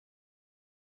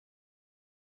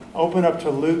open up to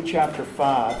Luke chapter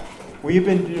 5. We've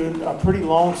been doing a pretty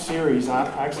long series. I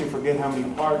actually forget how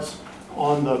many parts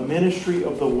on the ministry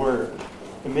of the Word.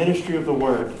 The ministry of the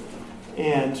Word.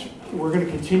 And we're going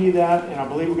to continue that, and I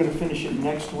believe we're going to finish it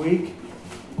next week.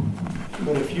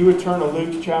 But if you would turn to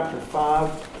Luke chapter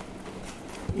 5,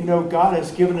 you know, God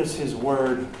has given us His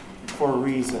Word for a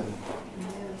reason.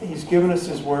 He's given us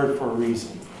His Word for a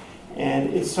reason.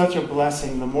 And it's such a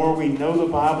blessing. The more we know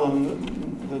the Bible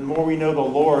and the more we know the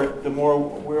Lord, the more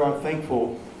we are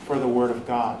thankful for the Word of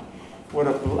God. What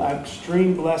an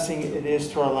extreme blessing it is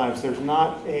to our lives. There's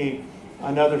not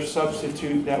another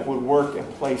substitute that would work in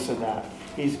place of that.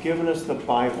 He's given us the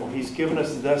Bible. He's given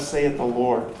us Thus saith the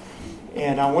Lord.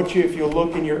 And I want you, if you'll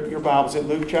look in your Bibles at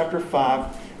Luke chapter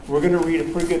 5, we're going to read a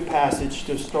pretty good passage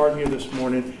to start here this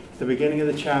morning, the beginning of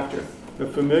the chapter. A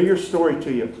familiar story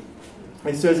to you.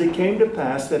 It says, "It came to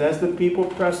pass that as the people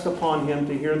pressed upon him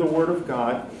to hear the word of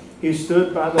God, he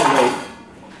stood by the lake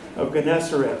of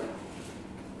Gennesaret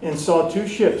and saw two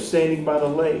ships standing by the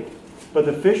lake. But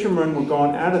the fishermen were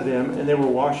gone out of them, and they were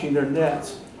washing their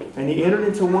nets. And he entered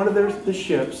into one of the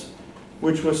ships,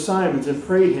 which was Simon's, and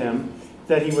prayed him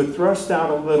that he would thrust out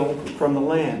a little from the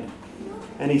land.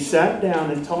 And he sat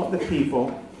down and taught the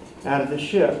people out of the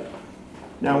ship.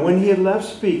 Now when he had left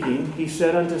speaking, he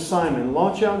said unto Simon,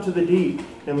 Launch out into the deep,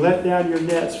 and let down your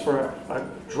nets for a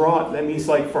draught." That means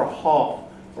like for a haul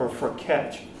or for a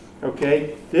catch.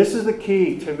 Okay? This is the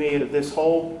key to me of this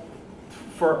whole,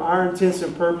 for our intents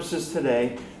and purposes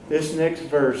today, this next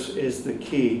verse is the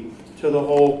key to the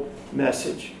whole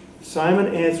message.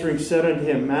 "Simon answering said unto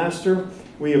him, Master,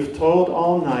 we have toiled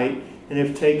all night and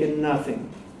have taken nothing.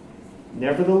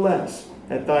 Nevertheless,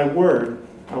 at thy word,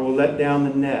 I will let down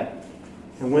the net.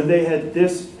 And when they had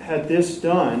this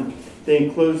done, they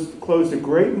enclosed a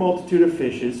great multitude of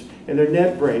fishes, and their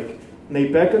net brake. And they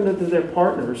beckoned unto their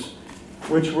partners,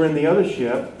 which were in the other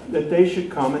ship, that they should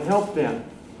come and help them.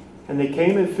 And they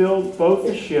came and filled both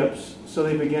the ships, so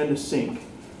they began to sink.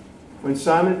 When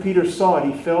Simon Peter saw it,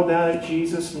 he fell down at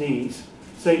Jesus' knees,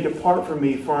 saying, Depart from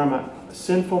me, for I am a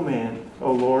sinful man,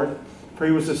 O Lord. For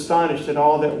he was astonished at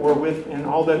all that were with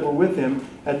him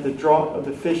at the draught of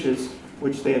the fishes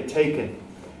which they had taken.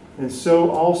 And so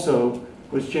also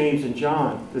was James and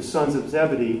John, the sons of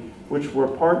Zebedee, which were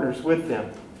partners with them.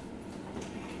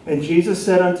 And Jesus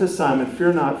said unto Simon,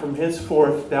 Fear not, from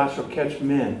henceforth thou shalt catch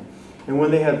men. And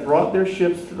when they had brought their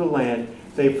ships to the land,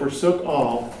 they forsook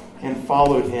all and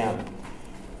followed him."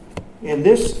 In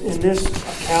this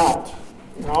account,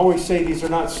 and I always say these are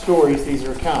not stories, these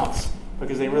are accounts,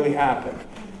 because they really happened.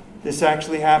 This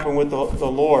actually happened with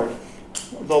the Lord.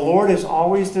 The Lord is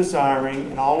always desiring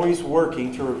and always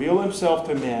working to reveal himself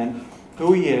to men,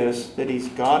 who he is, that he's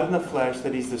God in the flesh,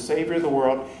 that he's the Savior of the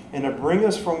world, and to bring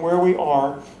us from where we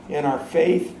are in our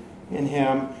faith in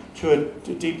him to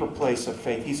a deeper place of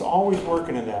faith. He's always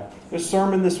working in that. This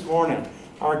sermon this morning,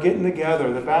 our getting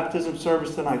together, the baptism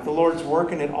service tonight, the Lord's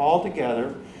working it all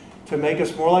together to make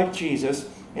us more like Jesus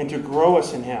and to grow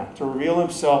us in him, to reveal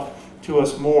himself to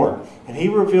us more. And he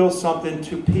reveals something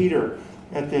to Peter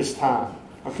at this time.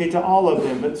 Okay, to all of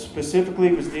them, but specifically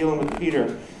he was dealing with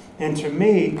Peter. And to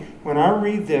me, when I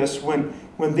read this, when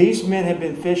these men had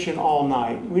been fishing all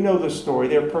night, we know the story.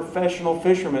 They're professional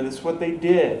fishermen. That's what they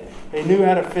did. They knew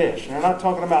how to fish. And they're not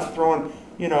talking about throwing,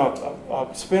 a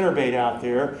spinnerbait out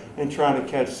there and trying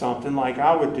to catch something like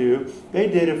I would do. They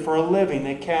did it for a living.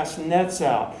 They cast nets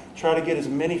out, try to get as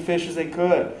many fish as they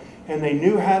could. And they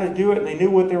knew how to do it, and they knew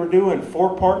what they were doing.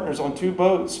 4 partners on 2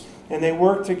 boats, and they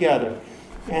worked together.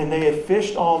 And they had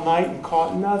fished all night and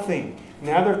caught nothing.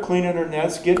 Now they're cleaning their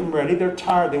nets, getting ready. They're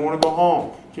tired. They want to go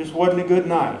home. Just wasn't a good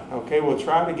night. Okay, we'll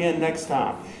try it again next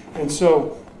time. And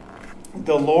so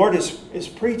the Lord is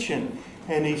preaching.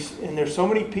 And there's so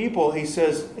many people. He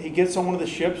says he gets on one of the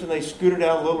ships and they scoot it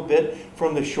out a little bit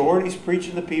from the shore. And he's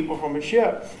preaching to people from a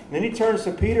ship. And then he turns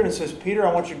to Peter and says, Peter,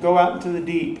 I want you to go out into the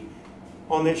deep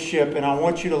on this ship. And I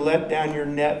want you to let down your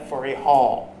net for a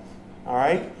haul. All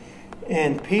right?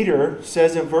 And Peter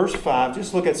says in verse 5,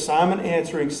 just look at Simon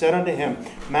answering, said unto him,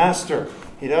 Master.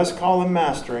 He does call him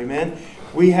Master, amen.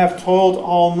 We have toiled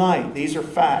all night. These are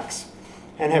facts.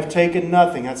 And have taken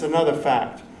nothing. That's another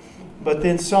fact. But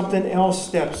then something else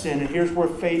steps in. And here's where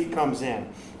faith comes in.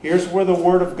 Here's where the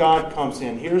Word of God comes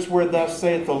in. Here's where Thus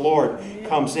saith the Lord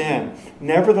comes in.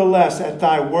 Nevertheless, at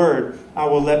thy word, I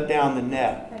will let down the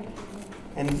net.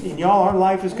 And y'all, our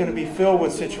life is going to be filled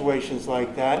with situations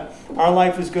like that. Our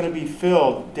life is going to be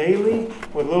filled daily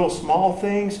with little small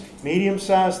things,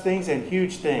 medium-sized things, and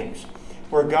huge things.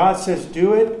 Where God says,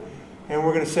 do it. And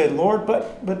we're going to say, Lord,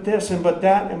 but this and but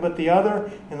that and but the other.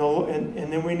 And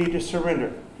then we need to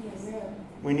surrender. Yes.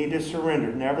 We need to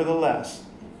surrender. Nevertheless,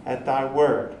 at thy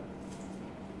word.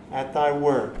 At thy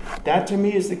word. That to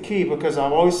me is the key, because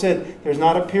I've always said there's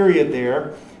not a period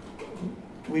there.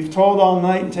 We've told all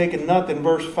night and taken nothing.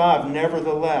 Verse 5,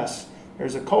 nevertheless.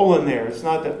 There's a colon there. It's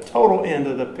not the total end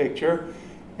of the picture.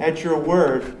 At your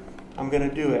word, I'm going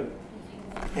to do it.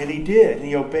 And he did. And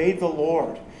he obeyed the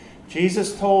Lord.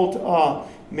 Jesus told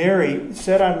Mary,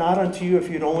 said I not unto you, if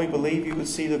you'd only believe, you would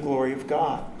see the glory of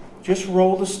God. Just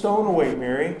roll the stone away,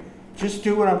 Mary. Just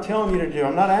do what I'm telling you to do.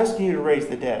 I'm not asking you to raise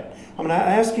the dead. I'm not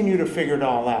asking you to figure it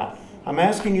all out. I'm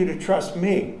asking you to trust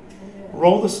me.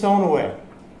 Roll the stone away.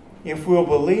 If we'll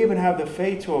believe and have the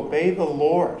faith to obey the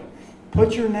Lord.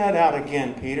 Put your net out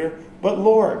again, Peter. But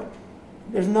Lord,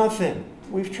 there's nothing.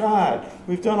 We've tried.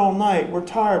 We've done all night. We're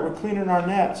tired. We're cleaning our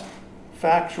nets.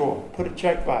 Factual. Put a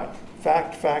check by it.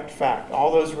 Fact, fact, fact.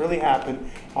 All those really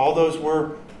happened. All those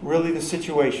were really the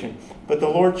situation. But the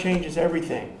Lord changes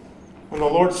everything. When the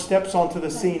Lord steps onto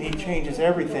the scene, he changes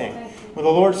everything. When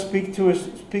the Lord speaks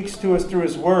to us through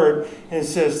his word and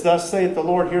says, thus saith the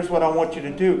Lord, here's what I want you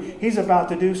to do. He's about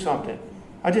to do something.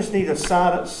 I just need to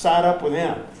side up with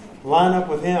him. Line up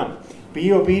with him.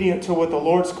 Be obedient to what the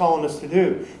Lord's calling us to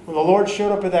do. When the Lord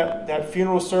showed up at that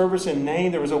funeral service in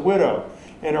Nain, there was a widow,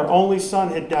 and her only son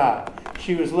had died.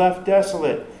 She was left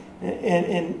desolate.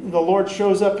 And the Lord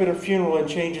shows up at her funeral and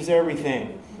changes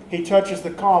everything. He touches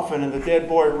the coffin, and the dead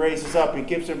boy raises up and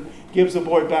gives the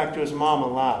boy back to his mom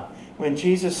alive. When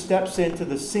Jesus steps into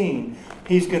the scene,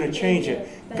 he's going to change it.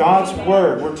 God's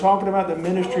word. We're talking about the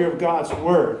ministry of God's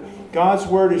word. God's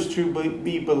word is to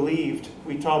be believed.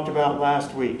 We talked about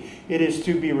last week. It is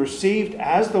to be received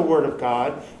as the word of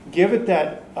God. Give it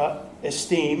that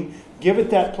esteem. Give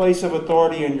it that place of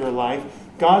authority in your life.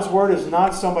 God's word is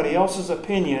not somebody else's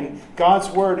opinion. God's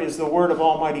word is the word of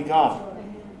Almighty God.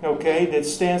 Okay, that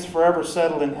stands forever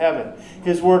settled in heaven.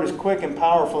 His word is quick and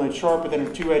powerful and sharper than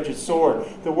a two-edged sword.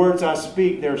 The words I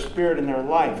speak, their spirit and their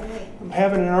life.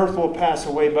 Heaven and earth will pass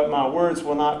away, but my words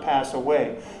will not pass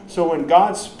away. So when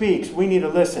God speaks, we need to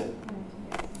listen.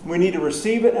 We need to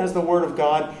receive it as the word of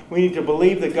God. We need to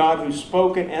believe the God who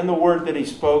spoke it and the word that he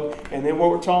spoke. And then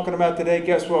what we're talking about today,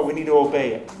 guess what? We need to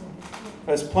obey it.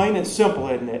 That's plain and simple,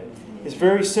 isn't it? It's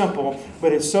very simple,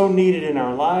 but it's so needed in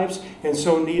our lives and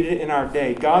so needed in our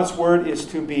day. God's word is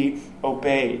to be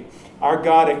obeyed. Our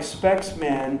God expects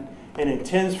men and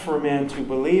intends for men to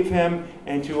believe him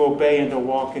and to obey and to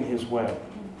walk in his way.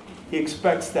 He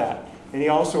expects that. And he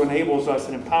also enables us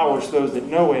and empowers those that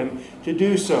know him to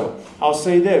do so. I'll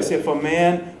say this, if a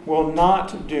man will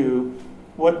not do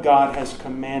what God has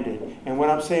commanded, and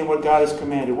when I'm saying what God has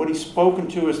commanded, what he's spoken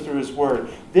to us through his word,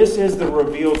 this is the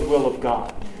revealed will of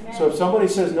God. So if somebody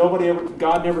says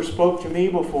God never spoke to me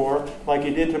before, like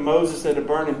he did to Moses at a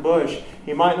burning bush,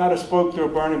 he might not have spoke through a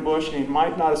burning bush, and he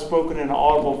might not have spoken in an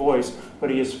audible voice, but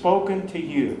he has spoken to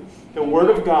you. The word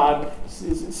of God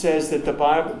says that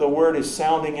the word is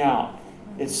sounding out.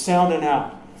 It's sounding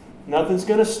out. Nothing's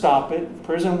going to stop it.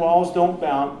 Prison walls don't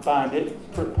bind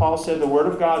it. Paul said the word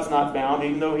of God's not bound,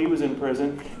 even though he was in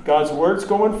prison. God's word's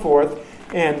going forth,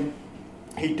 and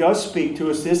he does speak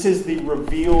to us. This is the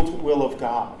revealed will of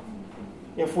God.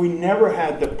 If we never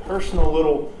had the personal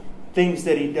little things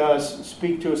that he does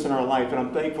speak to us in our life, and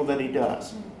I'm thankful that he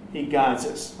does. He guides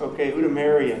us, okay, who to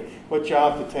marry and what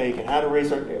job to take and how to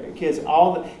raise our kids.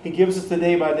 He gives us the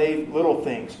day-by-day little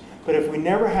things. But if we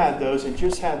never had those and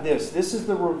just had this is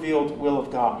the revealed will of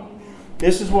God.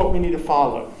 This is what we need to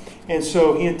follow. And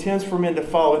so he intends for men to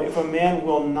follow it. If a man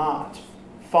will not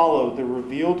follow the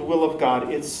revealed will of God,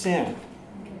 it's sin.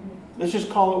 Let's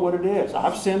just call it what it is.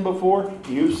 I've sinned before.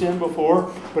 You've sinned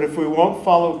before. But if we won't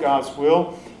follow God's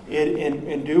will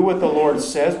and do what the Lord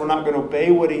says, we're not going to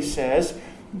obey what he says,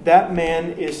 that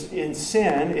man is in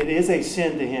sin. It is a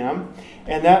sin to him.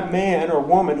 And that man or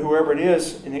woman, whoever it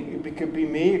is, and it could be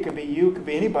me, it could be you, it could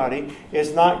be anybody,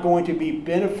 is not going to be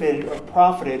benefited or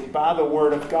profited by the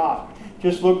word of God.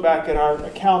 Just look back at our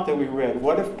account that we read.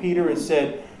 What if Peter had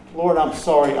said, Lord, I'm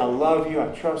sorry, I love you, I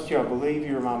trust you, I believe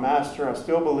you're my master, I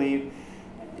still believe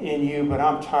in you, but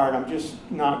I'm tired, I'm just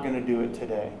not going to do it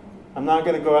today. I'm not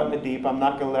going to go out in the deep, I'm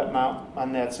not going to let my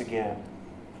nets again.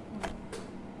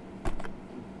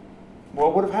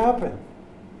 What would have happened?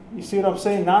 You see what I'm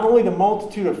saying? Not only the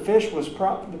multitude of fish was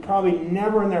probably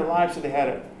never in their lives that they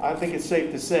had I think it's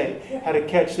safe to say, had a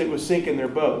catch that was sinking their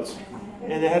boats.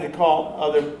 And they had to call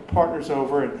other partners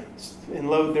over and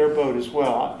load their boat as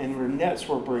well. And their nets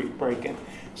were breaking.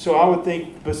 So I would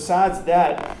think besides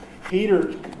that,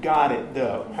 Peter got it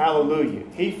though. Hallelujah.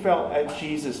 He fell at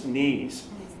Jesus' knees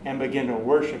and began to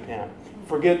worship him.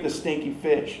 Forget the stinky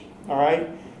fish. All right?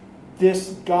 This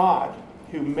God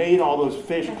who made all those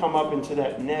fish come up into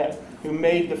that net, who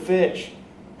made the fish,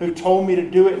 who told me to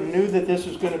do it and knew that this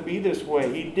was going to be this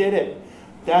way. He did it.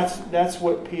 That's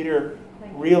what Peter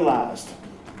realized.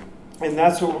 And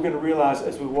that's what we're going to realize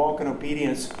as we walk in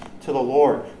obedience to the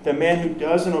Lord. The man who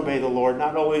doesn't obey the Lord,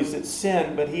 not only is it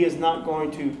sin, but he is not going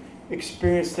to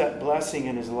experience that blessing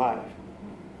in his life.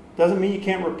 Doesn't mean you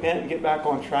can't repent and get back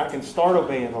on track and start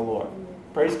obeying the Lord.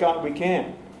 Praise God, we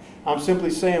can. I'm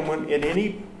simply saying when at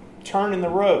any turn in the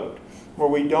road where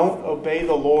we don't obey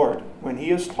the Lord, when He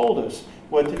has told us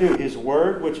what to do, His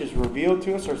word, which is revealed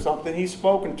to us, or something He's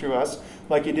spoken to us,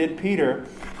 like He did Peter,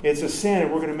 it's a sin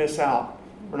and we're going to miss out.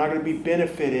 We're not going to be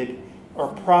benefited or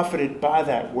profited by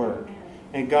that word.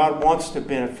 And God wants to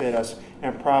benefit us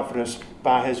and profit us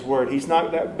by His word.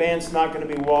 That man's not going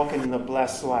to be walking in the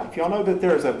blessed life. Y'all know that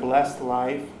there is a blessed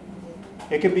life.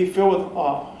 It can be filled with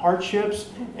hardships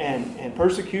and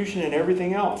persecution and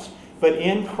everything else. But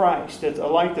in Christ, it's a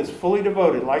life that's fully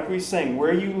devoted. Like we sing,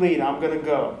 where you lead, I'm going to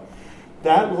go.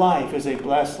 That life is a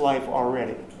blessed life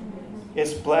already.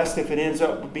 It's blessed if it ends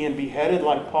up being beheaded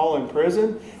like Paul in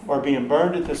prison, or being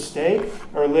burned at the stake,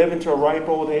 or live into a ripe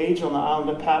old age on the island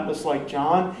of Patmos like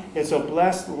John. It's a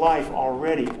blessed life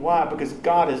already. Why? Because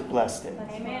God has blessed it.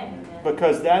 Amen.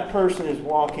 Because that person is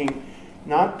walking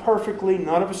not perfectly.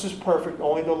 None of us is perfect.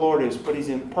 Only the Lord is. But he's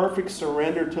in perfect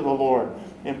surrender to the Lord.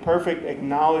 In perfect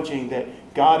acknowledging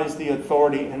that God is the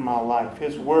authority in my life.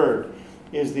 His word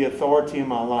is the authority in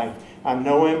my life. I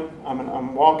know Him.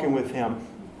 I'm walking with Him.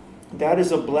 That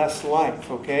is a blessed life,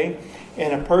 okay?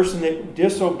 And a person that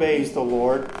disobeys the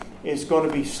Lord is going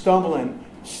to be stubbing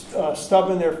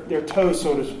their toes,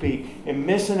 so to speak, and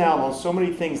missing out on so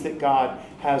many things that God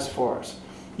has for us.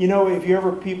 You know, have you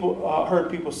ever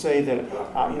heard people say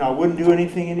that, I wouldn't do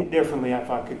anything any differently if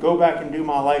I could go back and do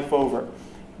my life over?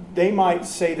 They might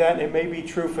say that, and it may be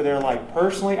true for their life.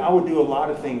 Personally, I would do a lot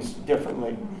of things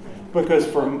differently. Because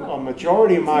for a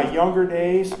majority of my younger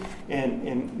days, and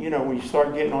when you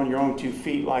start getting on your own 2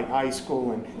 feet, like high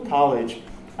school and college,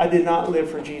 I did not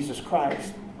live for Jesus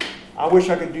Christ. I wish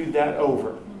I could do that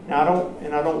over. Now,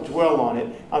 I don't dwell on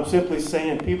it. I'm simply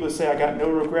saying, people say I got no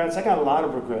regrets. I got a lot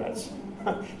of regrets.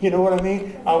 You know what I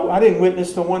mean? I didn't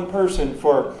witness to one person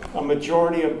for a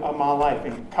majority of my life.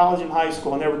 In college and high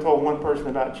school, I never told one person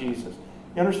about Jesus.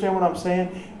 You understand what I'm saying?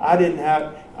 I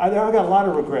got a lot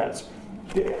of regrets.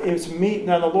 It's me.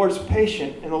 Now, the Lord's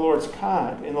patient and the Lord's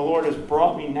kind. And the Lord has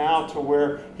brought me now to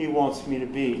where He wants me to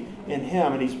be in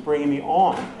Him. And He's bringing me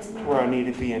on where I need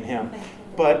to be in Him.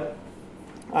 But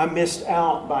I missed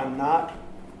out by not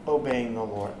obeying the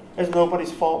Lord. It's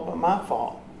nobody's fault but my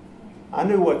fault. I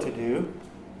knew what to do.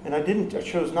 And I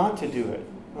chose not to do it.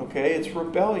 Okay? It's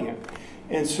rebellion.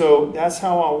 And so that's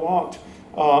how I walked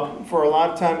for a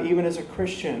lot of time, even as a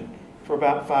Christian. For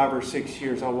about 5 or 6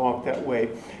 years, I walked that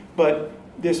way. But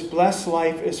this blessed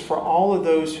life is for all of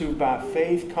those who by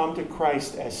faith come to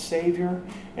Christ as Savior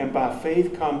and by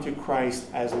faith come to Christ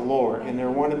as Lord. And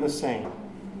they're one and the same.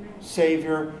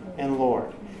 Savior and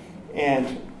Lord.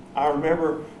 And I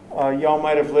remember y'all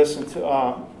might have listened to,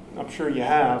 I'm sure you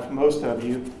have, most of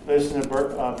you, listened to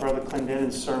Brother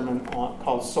Clendenin's sermon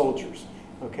called Soldiers.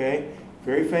 Okay?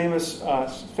 Very famous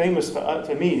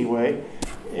to me anyway.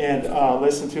 And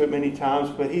listened to it many times.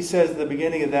 But he says at the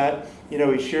beginning of that,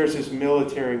 he shares his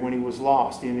military when he was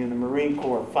lost in the Marine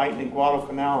Corps, fighting in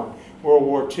Guadalcanal in World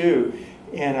War II,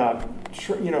 and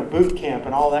boot camp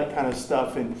and all that kind of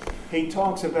stuff. And he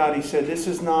talks about, he said, this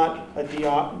is not a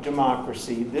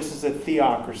democracy. This is a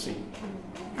theocracy.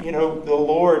 The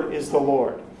Lord is the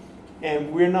Lord.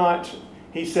 And we're not...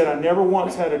 He said, I never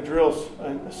once had a drill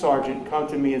sergeant come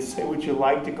to me and say, would you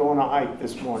like to go on a hike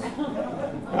this morning?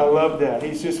 I love that.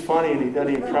 He's just funny and he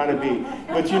doesn't even try to be.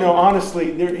 But,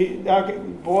 honestly,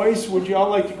 boys, would you all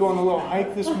like to go on a little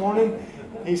hike this morning?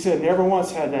 He said, never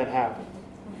once had that happen.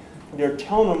 They're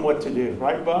telling them what to do.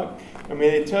 Right, Buck?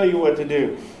 They tell you what to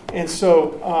do. And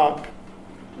so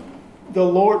the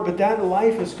Lord, but that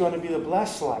life is going to be the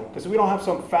blessed life. Because we don't have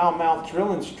some foul-mouthed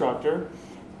drill instructor.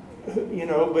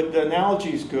 But the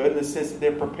analogy is good in the sense that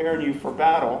they're preparing you for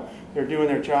battle. They're doing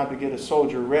their job to get a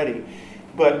soldier ready.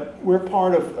 But we're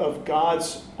part of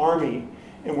God's army,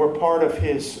 and we're part of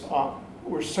His,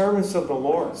 we're servants of the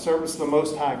Lord, servants of the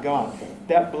Most High God.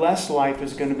 That blessed life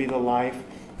is going to be the life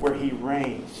where He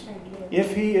reigns.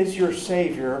 If He is your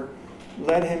Savior,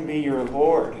 let Him be your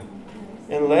Lord.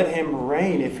 And let Him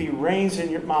reign. If He reigns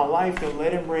in my life, then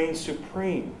let Him reign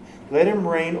supreme. Let Him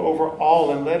reign over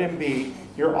all, and let Him be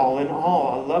your all in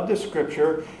all. I love the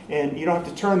scripture, and you don't have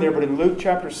to turn there, but in Luke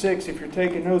chapter 6, if you're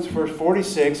taking notes, verse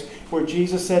 46, where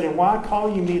Jesus said, and why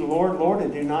call you me Lord, Lord,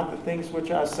 and do not the things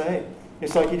which I say?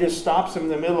 It's like he just stops them in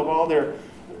the middle of all their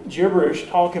gibberish,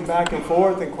 talking back and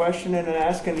forth and questioning and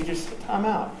asking. He just, time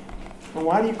out. And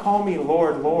why do you call me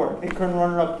Lord, Lord?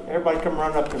 Everybody come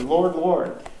running up to him, Lord,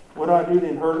 Lord. What do I do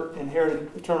to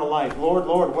inherit eternal life? Lord,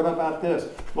 Lord, what about this?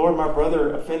 Lord, my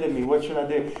brother offended me. What should I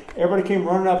do? Everybody came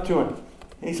running up to him.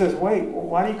 And he says, wait,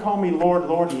 why do you call me Lord,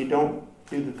 Lord, and you don't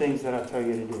do the things that I tell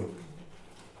you to do?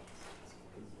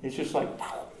 It's just like,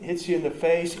 hits you in the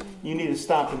face. You need to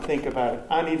stop and think about it.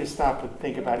 I need to stop and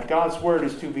think about it. God's word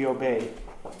is to be obeyed.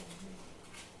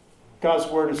 God's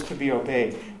word is to be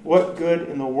obeyed. What good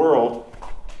in the world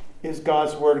is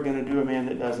God's word going to do a man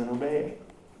that doesn't obey it?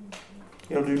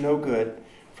 It'll do no good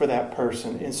for that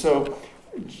person. And so,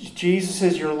 Jesus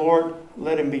is your Lord.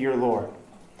 Let him be your Lord.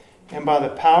 And by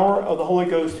the power of the Holy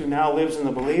Ghost who now lives in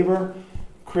the believer,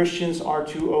 Christians are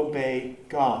to obey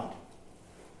God.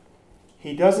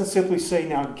 He doesn't simply say,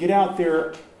 now get out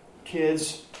there,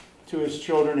 kids, to his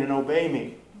children and obey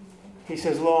me. He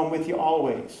says, lo, I'm with you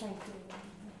always.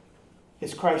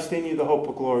 Is Christ in you, the hope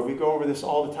of glory? We go over this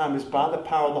all the time. It's by the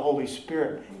power of the Holy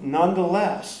Spirit.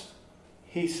 Nonetheless,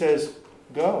 he says,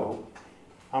 go.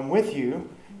 I'm with you.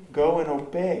 Go and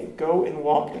obey. Go and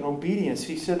walk in obedience.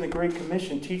 He said in the Great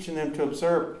Commission, teaching them to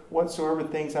observe whatsoever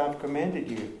things I've commanded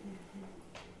you.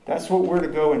 That's what we're to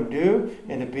go and do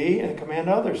and to be and command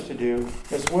others to do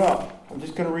as well. I'm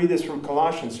just going to read this from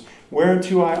Colossians.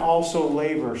 Whereunto I also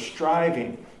labor,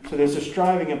 striving. So there's a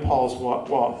striving in Paul's walk.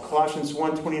 Colossians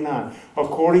 1:29.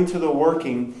 According to the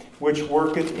working which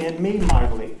worketh in me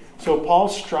mightily. So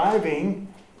Paul's striving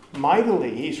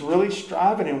mightily. He's really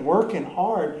striving and working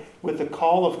hard with the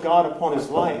call of God upon his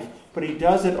life. But he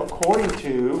does it according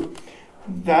to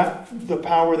the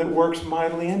power that works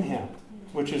mightily in him,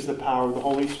 which is the power of the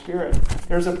Holy Spirit.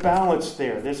 There's a balance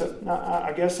there. There's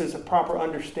a proper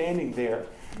understanding there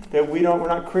that we're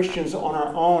not Christians on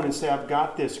our own and say, I've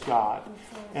got this, God.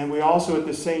 And we also at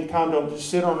the same time don't just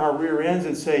sit on our rear ends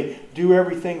and say, do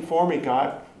everything for me,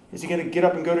 God. Is he going to get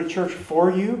up and go to church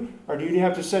for you? Or do you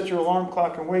have to set your alarm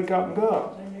clock and wake up and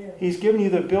go? He's given you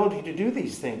the ability to do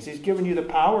these things. He's given you the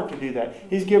power to do that.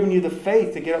 He's given you the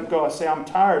faith to get up and go. I say, I'm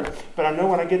tired, but I know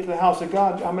when I get to the house of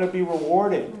God, I'm going to be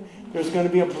rewarded. There's going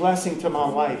to be a blessing to my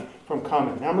life from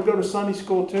coming. Now, I'm going to go to Sunday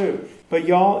school too. But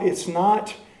y'all, it's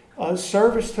not a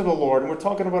service to the Lord. And we're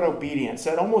talking about obedience.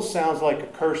 That almost sounds like a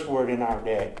curse word in our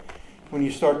day when you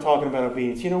start talking about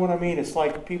obedience. You know what I mean? It's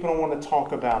like people don't want to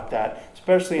talk about that,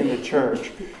 especially in the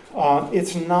church.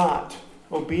 It's not.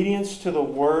 Obedience to the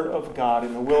Word of God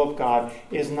and the will of God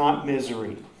is not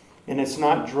misery. And it's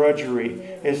not drudgery.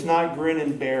 It's not grin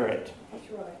and bear it.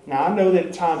 Now, I know that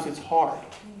at times it's hard.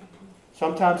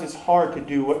 Sometimes it's hard to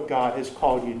do what God has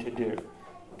called you to do.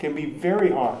 It can be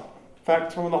very hard. In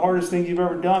fact, some of the hardest things you've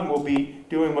ever done will be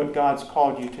doing what God's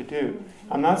called you to do.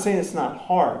 I'm not saying it's not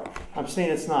hard. I'm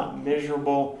saying it's not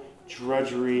miserable,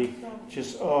 drudgery,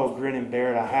 just, grin and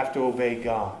bear it. I have to obey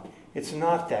God. It's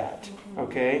not that,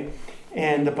 okay?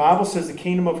 And the Bible says the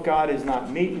kingdom of God is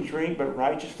not meat and drink, but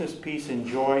righteousness, peace, and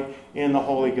joy in the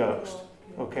Holy Ghost,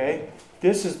 okay?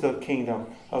 This is the kingdom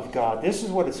of God. This is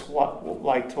what it's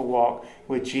like to walk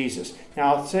with Jesus.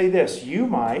 Now, I'll say this. You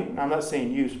might, and I'm not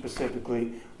saying you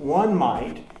specifically, one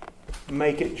might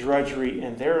make it drudgery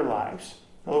in their lives.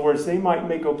 In other words, they might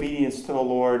make obedience to the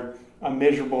Lord a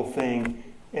miserable thing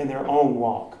in their own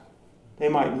walk. They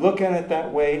might look at it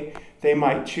that way. They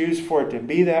might choose for it to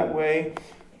be that way.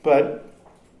 But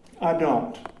I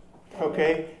don't.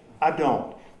 Okay? I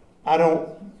don't.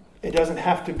 It doesn't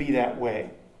have to be that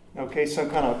way. Okay? Some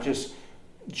kind of just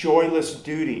joyless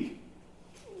duty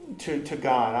to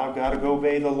God. I've got to go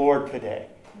obey the Lord today.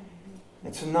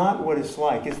 It's not what it's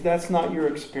like. That's not your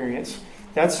experience.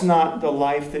 That's not the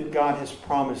life that God has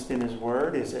promised in His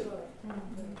Word, is it?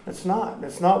 That's not.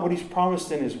 That's not what He's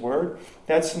promised in His Word.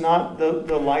 That's not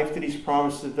the life that He's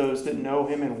promised to those that know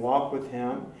Him and walk with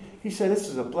Him. He said this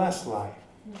is a blessed life.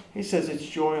 He says it's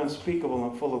joy unspeakable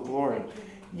and full of glory.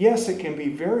 Yes, it can be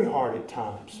very hard at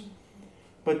times.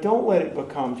 But don't let it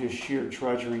become just sheer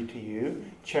drudgery to you.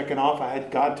 Checking off,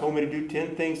 God told me to do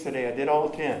 10 things today. I did all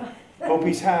 10. Hope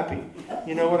He's happy.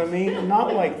 You know what I mean?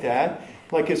 Not like that.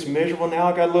 Like it's miserable. Now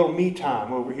I got a little me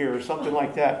time over here or something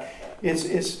like that. This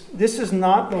is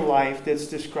not the life that's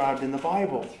described in the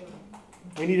Bible.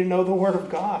 We need to know the Word of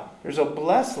God. There's a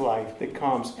blessed life that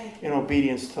comes in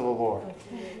obedience to the Lord.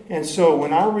 And so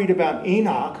when I read about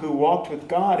Enoch, who walked with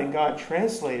God and God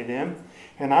translated him,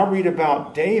 and I read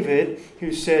about David,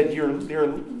 who said, your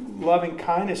loving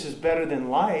kindness is better than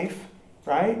life,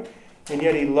 right? And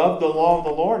yet he loved the law of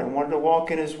the Lord and wanted to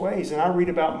walk in His ways. And I read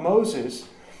about Moses,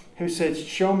 who said,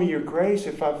 show me your grace.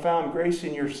 If I've found grace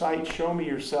in your sight, show me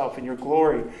yourself and your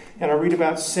glory. And I read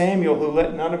about Samuel, who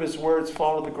let none of his words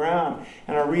fall to the ground.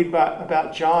 And I read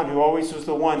about John, who always was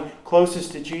the one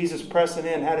closest to Jesus, pressing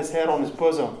in, had his head on his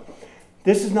bosom.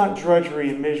 This is not drudgery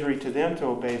and misery to them to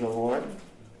obey the Lord.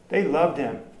 They loved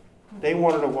him. They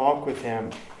wanted to walk with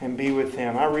him and be with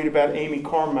him. I read about Amy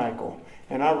Carmichael,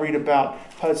 and I read about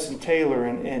Hudson Taylor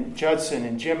and Judson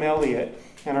and Jim Elliott,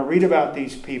 and I read about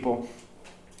these people,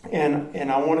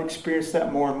 and I want to experience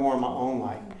that more and more in my own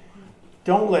life.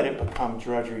 Don't let it become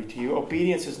drudgery to you.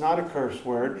 Obedience is not a curse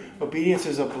word. Obedience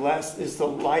is the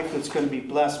life that's going to be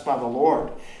blessed by the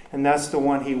Lord. And that's the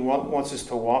one he wants us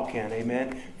to walk in.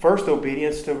 Amen. First,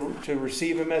 obedience to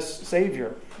receive him as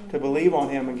Savior, to believe on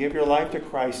him and give your life to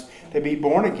Christ, to be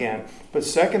born again. But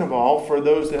second of all, for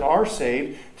those that are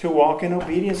saved, to walk in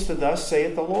obedience to thus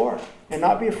saith the Lord. And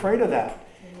not be afraid of that.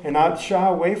 And not shy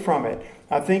away from it.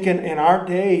 I think in our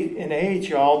day and age,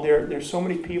 y'all, there's so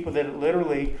many people that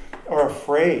literally are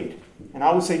afraid. And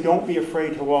I would say don't be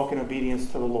afraid to walk in obedience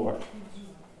to the Lord.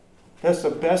 That's the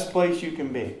best place you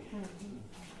can be.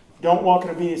 Don't walk in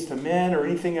obedience to men or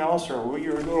anything else, or what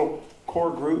your little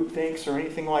core group thinks or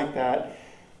anything like that.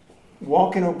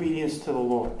 Walk in obedience to the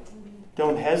Lord.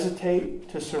 Don't hesitate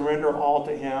to surrender all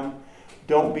to him.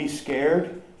 Don't be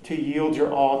scared to yield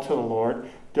your all to the Lord.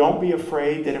 Don't be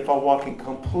afraid that if I walk in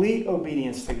complete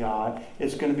obedience to God,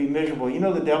 it's going to be miserable. You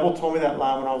know, the devil told me that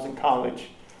lie when I was in college.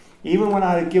 Even when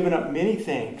I had given up many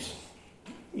things,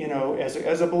 you know,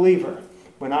 as a believer.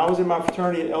 When I was in my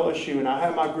fraternity at LSU and I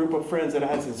had my group of friends that I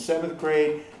had since 7th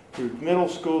grade, through middle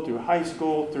school, through high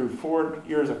school, through 4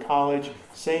 years of college,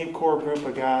 same core group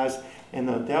of guys. And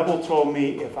the devil told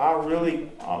me if I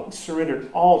really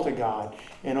surrendered all to God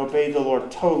and obeyed the Lord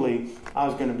totally, I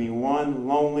was going to be one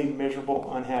lonely,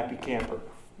 miserable, unhappy camper.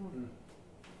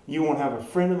 You won't have a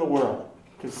friend in the world.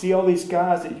 To see all these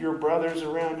guys that your brothers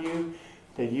around you,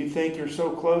 that you think you're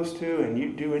so close to and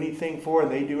you do anything for,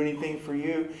 and they do anything for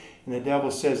you. And the devil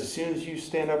says, as soon as you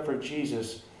stand up for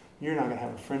Jesus, you're not going to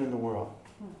have a friend in the world.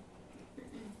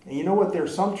 And you know what?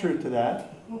 There's some truth to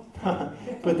that.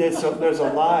 But there's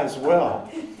a lie as well.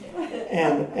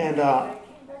 And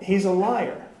he's a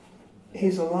liar.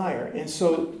 He's a liar. And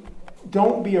so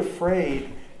don't be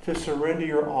afraid to surrender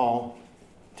your all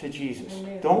to Jesus.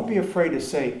 Amen. Don't be afraid to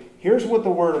say, here's what the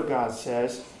Word of God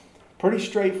says. Pretty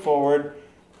straightforward.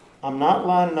 I'm not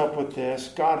lining up with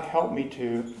this. God help me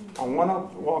to. I want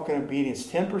to walk in obedience.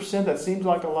 10%, that seems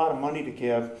like a lot of money to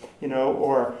give, you know,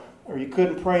 or you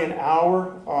couldn't pray an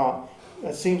hour.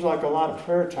 That seems like a lot of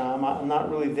prayer time. I'm not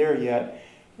really there yet.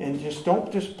 And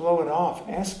don't blow it off.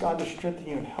 Ask God to strengthen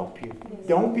you and help you.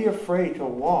 Don't be afraid to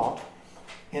walk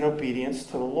in obedience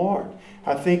to the Lord.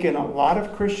 I think in a lot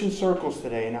of Christian circles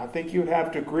today, and I think you would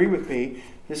have to agree with me,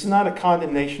 this is not a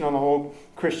condemnation on the whole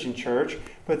Christian church,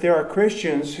 but there are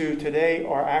Christians who today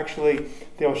are actually,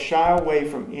 they'll shy away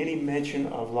from any mention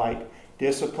of like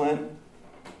discipline,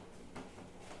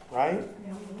 right?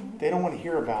 They don't want to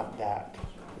hear about that.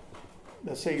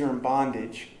 Let's say you're in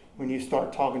bondage when you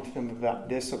start talking to them about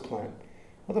discipline.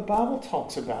 Well, the Bible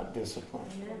talks about discipline.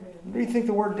 Where do you think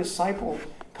the word disciple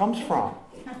comes from?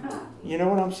 You know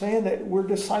what I'm saying? That we're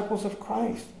disciples of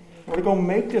Christ. We're to go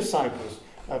make disciples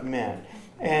of men.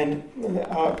 And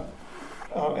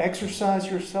exercise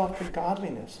yourself to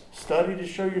godliness. Study to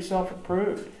show yourself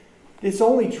approved. It's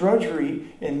only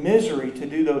drudgery and misery to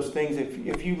do those things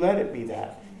if you let it be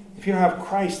that. If you don't have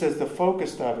Christ as the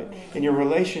focus of it in your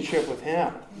relationship with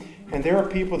Him. And there are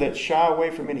people that shy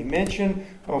away from any mention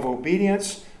of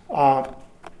obedience.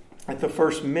 At the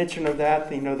first mention of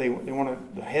that, you know, they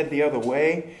want to head the other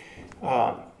way.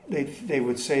 They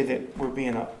would say that we're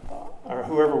being or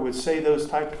whoever would say those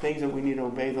type of things, that we need to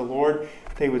obey the Lord,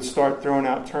 they would start throwing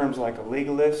out terms like a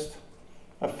legalist,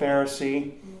 a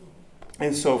Pharisee,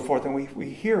 and so forth. And we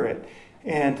hear it.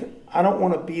 And I don't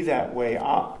want to be that way.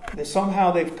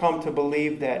 Somehow they've come to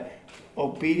believe that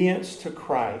obedience to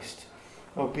Christ,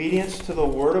 obedience to the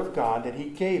Word of God that He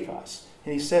gave us,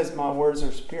 and He says, my words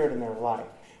are spirit in their life.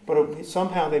 But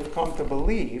somehow they've come to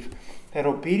believe that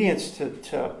obedience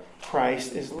to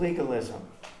Christ is legalism,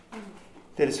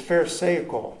 that it's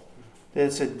pharisaical, that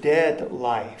it's a dead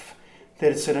life,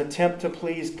 that it's an attempt to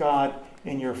please God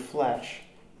in your flesh.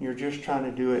 You're just trying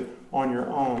to do it on your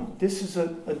own. This is a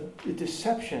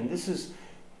deception. This is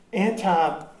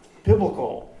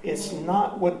anti-biblical. It's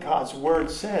not what God's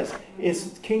Word says. It's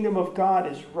the kingdom of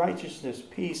God is righteousness,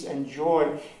 peace, and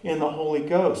joy in the Holy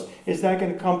Ghost. Is that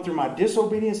going to come through my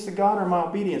disobedience to God or my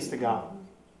obedience to God?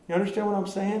 You understand what I'm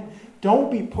saying?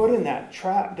 Don't be put in that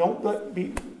trap.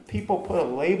 people put a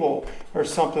label or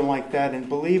something like that and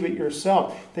believe it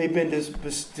yourself. They've been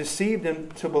deceived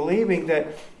into believing that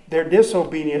their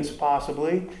disobedience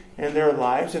possibly in their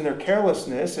lives and their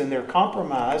carelessness and their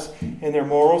compromise and their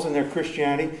morals and their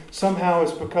Christianity somehow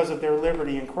is because of their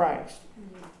liberty in Christ.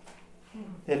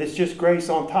 That it's just grace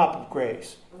on top of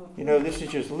grace. You know, this is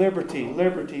just liberty,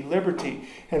 liberty, liberty,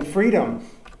 and freedom.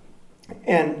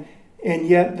 And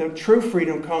yet the true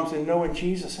freedom comes in knowing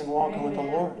Jesus and walking with the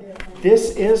Lord.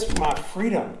 This is my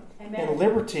freedom and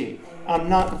liberty. I'm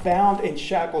not bound in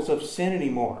shackles of sin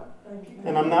anymore.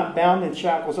 And I'm not bound in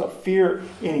shackles of fear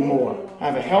anymore. I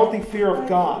have a healthy fear of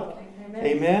God.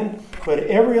 Amen? But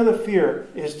every other fear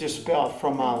is dispelled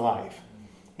from my life.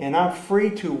 And I'm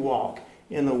free to walk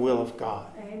in the will of God.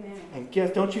 And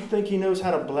don't you think He knows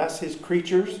how to bless His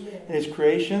creatures and His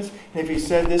creations? And if He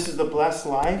said this is the blessed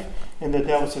life, and the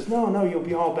devil says, no, you'll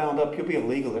be all bound up. You'll be a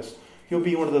legalist. You'll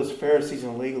be one of those Pharisees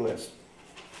and legalists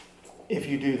if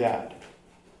you do that.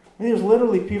 I mean, there's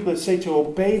literally people that say to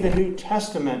obey the New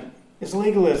Testament is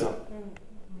legalism.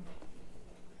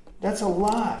 That's a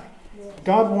lie.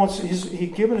 God wants, He's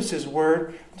given us His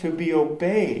word to be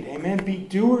obeyed. Amen. Be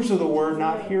doers of the word,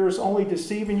 not hearers only,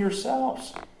 deceiving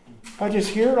yourselves. If I just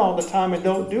hear it all the time and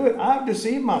don't do it, I've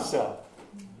deceived myself.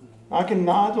 I can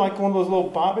nod like one of those little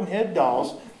bobbing head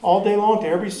dolls all day long to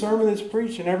every sermon that's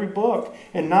preached in every book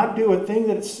and not do a thing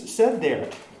that's said there.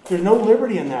 There's no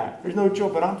liberty in that. There's no joy,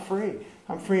 but I'm free.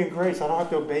 I'm free in grace. I don't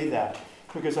have to obey that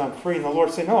because I'm free. And the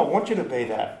Lord said, no, I want you to obey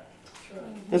that.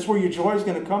 That's where your joy is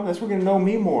going to come. That's where you're going to know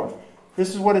me more. This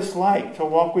is what it's like to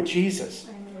walk with Jesus.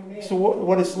 So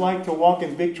what it's like to walk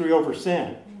in victory over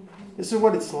sin. This is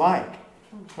what it's like.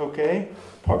 Okay?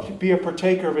 Be a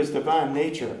partaker of His divine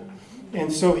nature.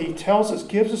 And so He tells us,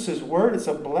 gives us His word. It's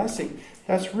a blessing.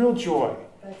 That's real joy.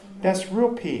 That's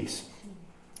real peace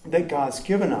that God's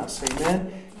given us.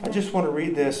 Amen? I just want to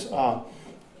read this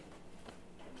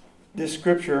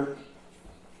scripture.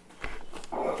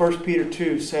 1 Peter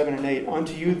 2, 7 and 8.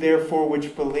 Unto you therefore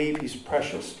which believe He's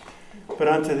precious. But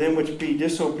unto them which be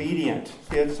disobedient.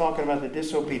 See, it's talking about the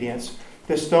disobedience.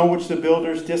 The stone which the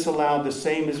builders disallowed, the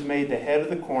same is made the head of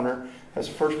the corner. That's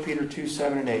 1 Peter 2,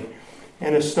 7 and 8.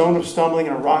 And a stone of stumbling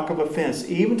and a rock of offense.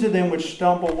 Even to them which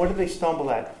stumble, what did they stumble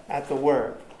at? At the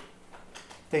word.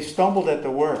 They stumbled at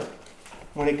the word.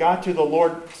 When it got to the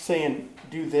Lord saying,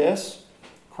 do this,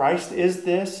 Christ is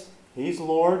this, He's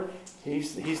Lord,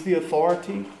 He's the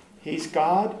authority, He's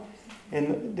God,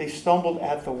 and they stumbled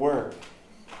at the word.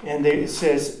 And it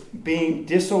says, being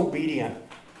disobedient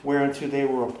whereunto they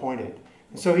were appointed.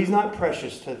 And so He's not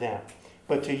precious to them.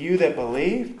 But to you that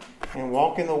believe and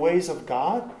walk in the ways of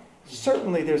God,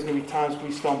 certainly there's going to be times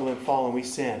we stumble and fall and we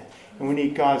sin. And we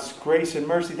need God's grace and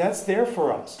mercy. That's there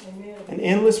for us. Amen. An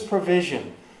endless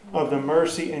provision of the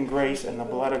mercy and grace and the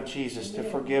blood of Jesus to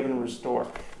forgive and restore.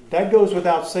 That goes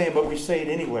without saying, but we say it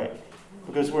anyway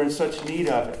because we're in such need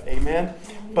of it. Amen?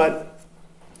 But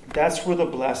that's where the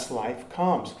blessed life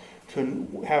comes.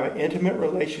 To have an intimate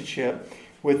relationship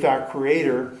with our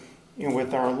Creator and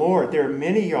with our Lord. There are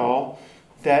many y'all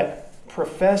that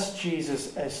profess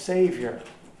Jesus as Savior.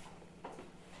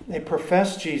 They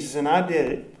profess Jesus, and I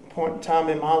did it at a point in time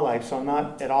in my life, so I'm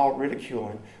not at all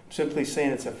ridiculing. I'm simply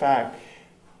saying it's a fact.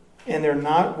 And they're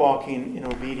not walking in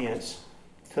obedience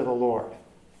to the Lord.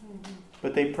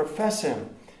 But they profess Him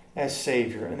as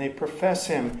Savior, and they profess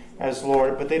Him as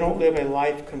Lord, but they don't live a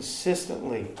life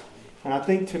consistently. And I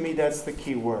think to me that's the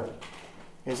key word,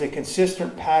 is a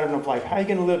consistent pattern of life. How are you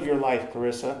going to live your life,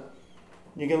 Clarissa?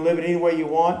 You going to live it any way you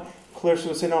want? Clarissa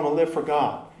would say, no, I'm going to live for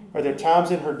God. Are there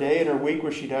times in her day and her week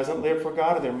where she doesn't live for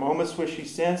God? Are there moments where she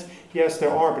sins? Yes,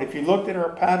 there are. But if you looked at her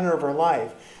pattern of her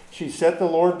life, she set the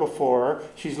Lord before her.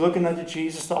 She's looking unto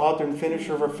Jesus, the author and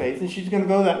finisher of her faith. And she's going to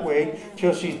go that way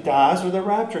till she dies or the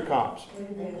rapture comes.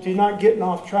 She's not getting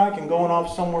off track and going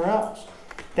off somewhere else.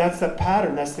 That's the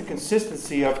pattern. That's the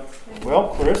consistency of, well,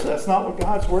 Clarissa, that's not what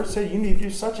God's word said. You need to do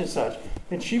such and such.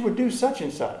 And she would do such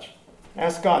and such.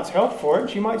 Ask God's help for it.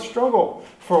 She might struggle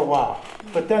for a while.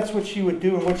 But that's what she would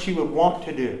do and what she would want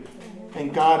to do.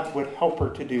 And God would help her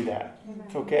to do that.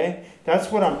 Okay?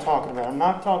 That's what I'm talking about. I'm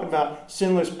not talking about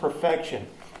sinless perfection.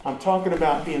 I'm talking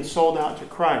about being sold out to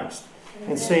Christ.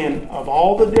 And saying, of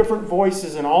all the different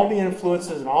voices and all the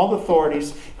influences and all the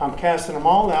authorities, I'm casting them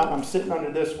all out. I'm sitting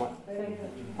under this one.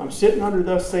 I'm sitting under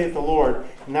thus saith the Lord.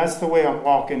 And that's the way I'm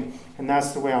walking. And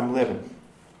that's the way I'm living.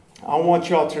 I want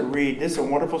y'all to read. This is a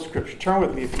wonderful scripture. Turn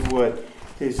with me, if you would,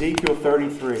 to Ezekiel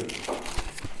 33.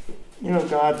 You know,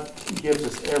 God gives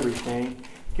us everything.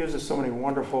 He gives us so many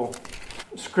wonderful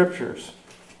scriptures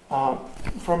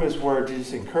from His Word to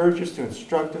just encourage us, to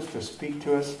instruct us, to speak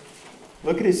to us.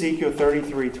 Look at Ezekiel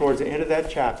 33 towards the end of that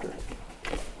chapter.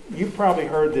 You've probably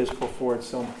heard this before at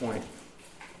some point.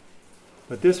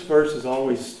 But this verse has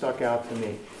always stuck out to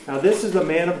me. Now this is the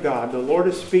man of God. The Lord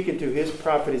is speaking to his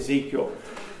prophet Ezekiel.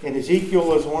 And Ezekiel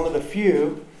was one of the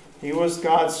few. He was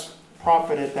God's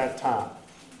prophet at that time,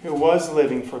 who was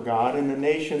living for God in a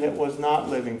nation that was not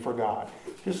living for God.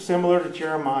 Just similar to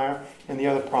Jeremiah and the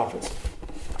other prophets.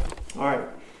 All right.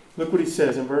 Look what he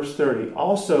says in verse 30.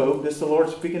 Also, this is the Lord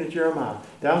speaking to Jeremiah.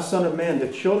 Thou son of man, the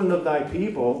children of thy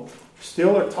people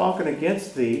still are talking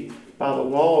against thee by the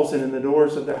walls and in the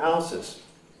doors of their houses.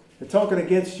 They're talking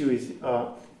against you,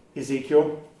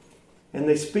 Ezekiel. And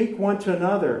they speak one to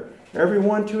another, every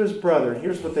one to his brother. And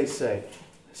here's what they say.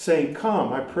 Saying,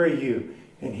 Come, I pray you,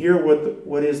 and hear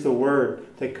what is the word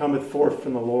that cometh forth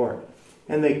from the Lord.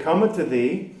 And they come unto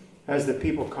thee, as the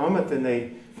people cometh, and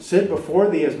they sit before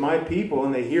thee as my people,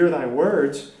 and they hear thy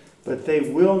words, but they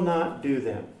will not do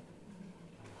them.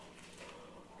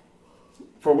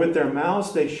 For with their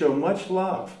mouths they show much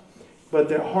love, but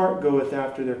their heart goeth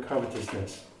after their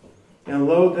covetousness. And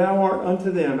lo, thou art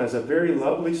unto them as a very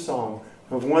lovely song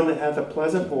of one that hath a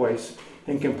pleasant voice,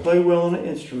 and can play well on an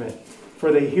instrument.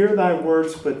 For they hear thy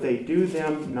words, but they do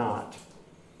them not.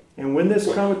 And when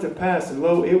this cometh to pass, and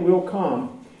lo, it will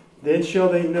come, then shall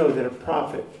they know that a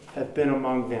prophet hath been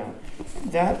among them.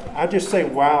 That, I just say,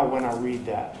 wow, when I read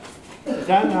that. Is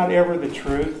that not ever the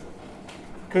truth?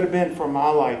 Could have been for my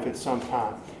life at some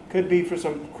time. Could be for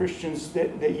some Christians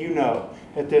that you know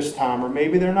at this time. Or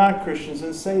maybe they're not Christians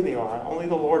and say they are. Only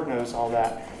the Lord knows all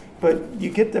that. But you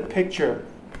get the picture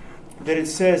that it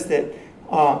says that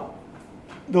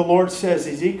the Lord says,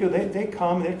 Ezekiel, they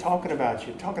come and they're talking about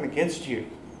you, talking against you.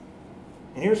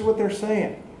 And here's what they're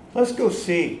saying. Let's go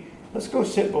see. Let's go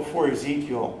sit before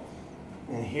Ezekiel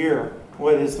and hear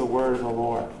what is the word of the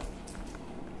Lord.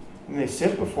 And they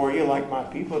sit before you like my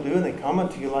people do, and they come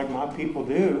unto you like my people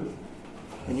do.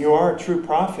 And you are a true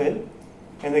prophet,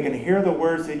 and they're going to hear the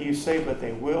words that you say, but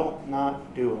they will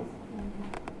not do them.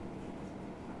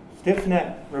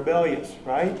 Stiff-necked, rebellious,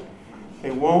 right?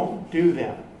 They won't do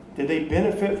them. Did they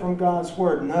benefit from God's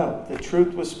word? No. The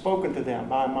truth was spoken to them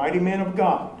by a mighty man of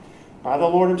God, by the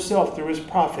Lord himself through his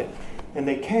prophet. And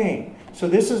they came. So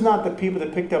this is not the people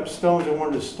that picked up stones and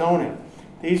wanted to stone him.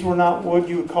 These were not what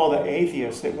you would call the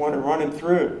atheists that wanted to run him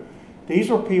through. These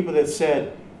were people that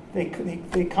said, they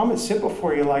come and sit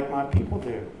before you like my people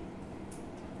do.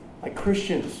 Like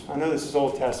Christians. I know this is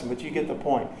Old Testament, but you get the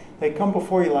point. They come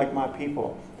before you like my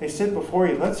people. They sit before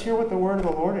you. Let's hear what the word of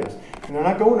the Lord is. And they're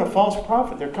not going to false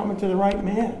prophet. They're coming to the right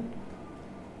man.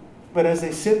 But as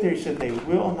they sit there, he said, they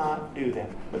will not do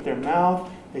them. With their mouth,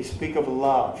 they speak of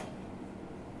love.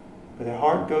 But their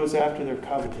heart goes after their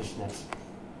covetousness.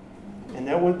 And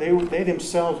they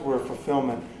themselves were a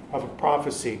fulfillment of a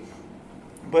prophecy.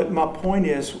 But my point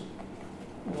is,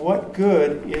 what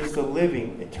good is the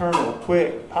living, eternal,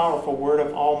 quick, powerful word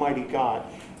of Almighty God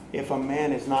if a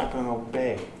man is not going to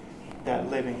obey that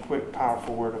living, quick,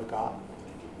 powerful word of God?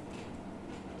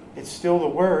 It's still the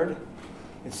word.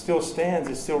 It still stands.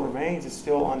 It still remains. It's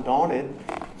still undaunted.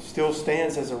 It still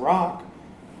stands as a rock.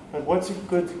 But what's it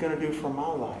good going to do for my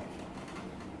life?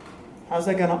 How's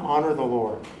that going to honor the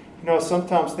Lord? You know,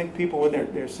 sometimes think people when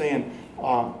they're saying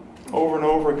over and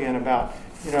over again about,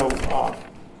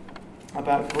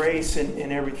 about grace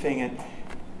and everything,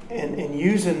 and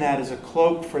using that as a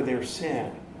cloak for their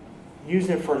sin.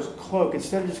 Using it for a cloak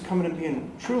instead of just coming and being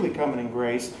truly coming in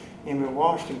grace and being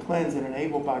washed and cleansed and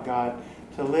enabled by God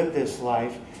to live this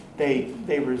life. They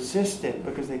resist it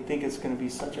because they think it's going to be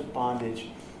such a bondage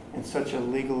and such a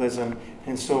legalism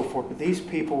and so forth. But these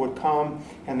people would come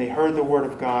and they heard the word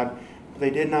of God, but they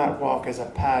did not walk as a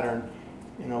pattern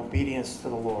in obedience to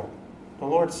the Lord. The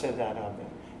Lord said that of them.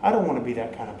 I don't want to be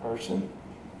that kind of person.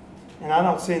 And I'm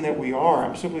not saying that we are.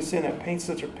 I'm simply saying that paints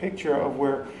such a picture of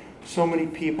where so many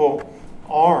people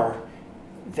are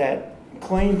that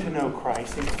claim to know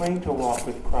Christ and claim to walk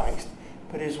with Christ.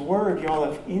 But his word, y'all,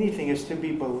 if anything, is to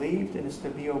be believed and is to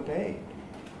be obeyed.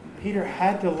 Peter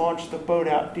had to launch the boat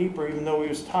out deeper even though he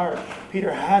was tired.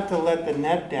 Peter had to let the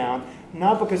net down,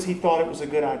 not because he thought it was a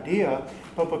good idea,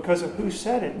 but because of who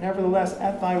said it. Nevertheless,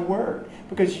 at thy word,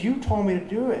 because you told me to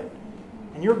do it.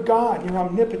 And you're God, you're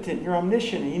omnipotent, you're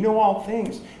omniscient, and you know all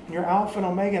things. And you're Alpha and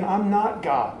Omega, and I'm not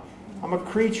God. I'm a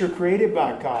creature created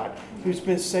by God who's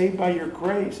been saved by your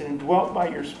grace and indwelt by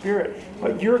your Spirit.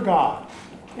 But you're God,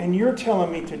 and you're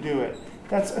telling me to do it.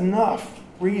 That's enough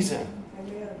reason.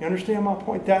 You understand my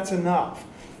point? That's enough.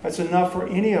 That's enough for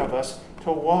any of us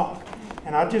to walk.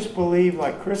 And I just believe,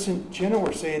 like Chris and Jenna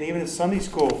were saying, even in Sunday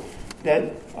school,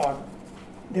 that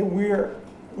we're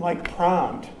like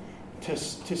primed to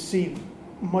see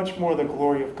much more the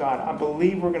glory of God. I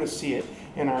believe we're going to see it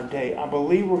in our day. I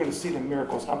believe we're going to see the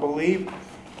miracles. I believe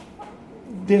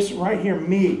this right here,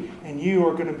 me and you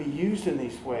are going to be used in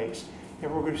these ways.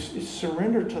 And we're going to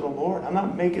surrender to the Lord. I'm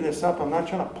not making this up. I'm not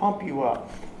trying to pump you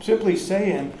up. I'm simply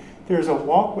saying there's a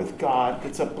walk with God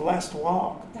that's a blessed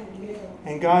walk.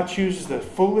 And God chooses the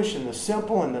foolish and the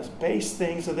simple and the base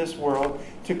things of this world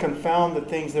to confound the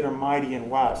things that are mighty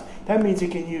and wise. That means He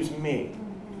can use me.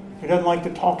 He doesn't like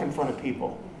to talk in front of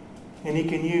people. And He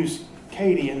can use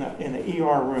Katie in the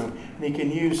ER room. And He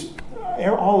can use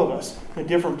all of us in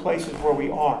different places where we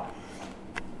are.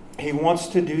 He wants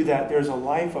to do that. There's a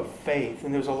life of faith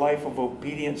and there's a life of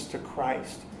obedience to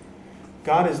Christ.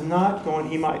 God is not going,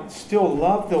 He might still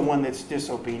love the one that's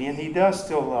disobedient. He does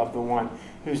still love the one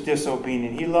who's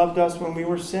disobedient. He loved us when we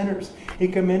were sinners. He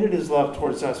commended His love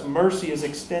towards us. Mercy is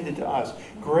extended to us.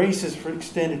 Grace is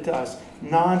extended to us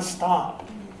nonstop.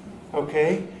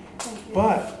 Okay?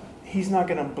 But He's not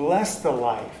going to bless the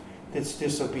life that's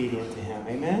disobedient to Him.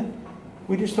 Amen?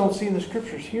 We just don't see in the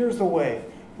Scriptures. Here's the way.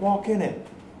 Walk in it.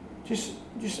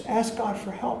 Just ask God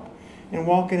for help and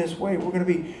walk in His way. We're going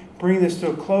to be bringing this to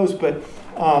a close, but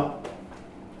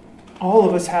all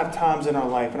of us have times in our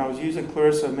life, and I was using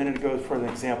Clarissa a minute ago for an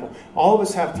example. All of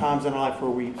us have times in our life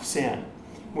where we sin.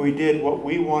 We did what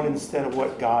we wanted instead of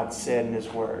what God said in His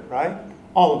Word, right?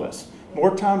 All of us.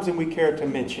 More times than we care to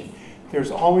mention.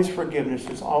 There's always forgiveness.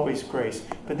 There's always grace.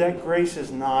 But that grace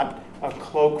is not a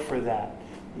cloak for that.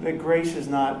 That grace is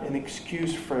not an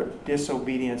excuse for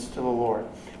disobedience to the Lord.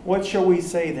 What shall we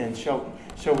say then? Shall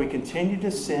we continue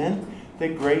to sin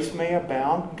that grace may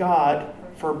abound? God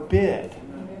forbid.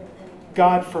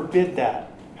 God forbid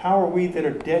that. How are we that are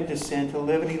dead to sin to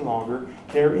live any longer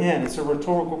therein? It's a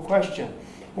rhetorical question.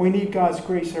 We need God's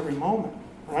grace every moment.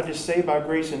 We're not just saved by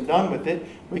grace and done with it.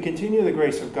 We continue the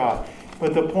grace of God.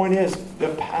 But the point is,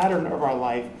 the pattern of our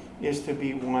life is to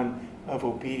be one of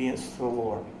obedience to the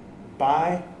Lord.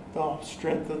 By the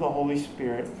strength of the Holy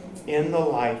Spirit in the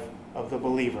life of the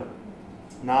believer.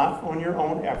 Not on your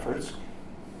own efforts,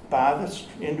 by the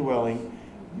indwelling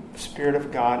Spirit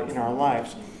of God in our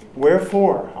lives.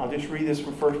 Wherefore, I'll just read this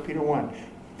from 1 Peter 1,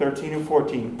 13 and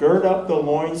 14. Gird up the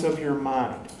loins of your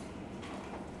mind.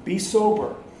 Be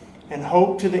sober and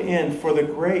hope to the end for the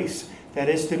grace that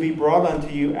is to be brought unto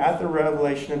you at the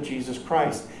revelation of Jesus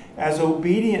Christ. As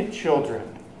obedient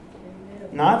children,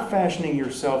 not fashioning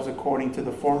yourselves according to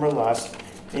the former lust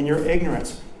in your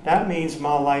ignorance. That means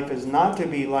my life is not to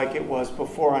be like it was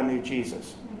before I knew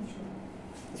Jesus.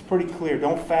 It's pretty clear.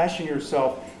 Don't fashion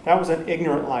yourself. That was an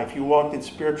ignorant life. You walked in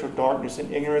spiritual darkness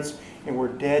and ignorance and were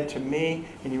dead to me,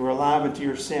 and you were alive unto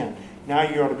your sin. Now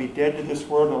you ought to be dead to this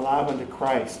world and alive unto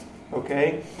Christ.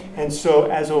 Okay? And so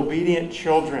as obedient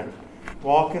children,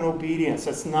 walk in obedience.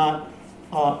 It's not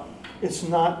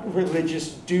religious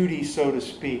duty, so to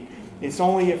speak. It's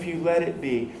only if you let it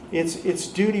be. It's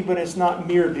duty, but it's not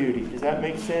mere duty. Does that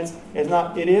make sense?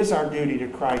 It is our duty to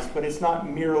Christ, but it's not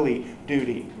merely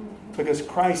duty. Because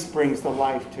Christ brings the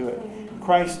life to it.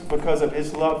 Christ, because of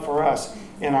His love for us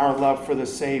and our love for the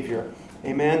Savior.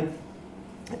 Amen?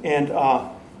 And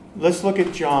let's look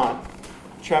at John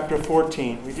chapter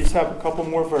 14. We just have a couple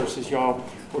more verses, y'all,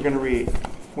 we're going to read.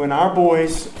 When our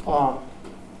boys...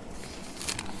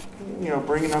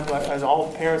 bringing up, as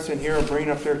all parents in here are bringing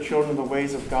up their children in the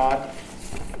ways of God,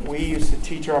 we used to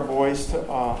teach our boys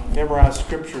to memorize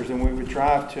scriptures, and we would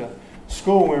drive to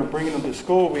school. When we were bringing them to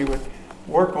school, we would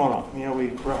work on them.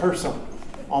 We'd rehearse them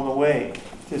on the way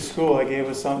to school. They gave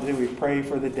us something to do. We'd pray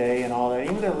for the day and all that.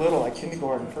 Even they're little, like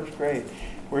kindergarten, first grade.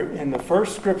 In the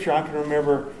first scripture I can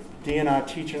remember Dee and I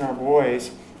teaching our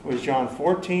boys was John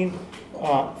 14,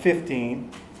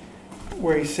 15,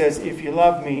 where He says, if you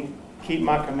love me, keep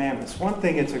my commandments. One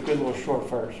thing, it's a good little short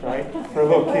verse, right? For a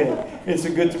little kid. It's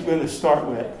a good to start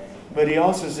with. But He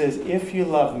also says, if you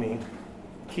love me,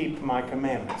 keep my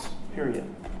commandments. Period.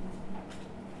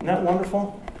 Isn't that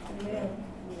wonderful? Amen.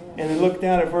 And then look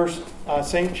down at verse,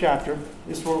 same chapter.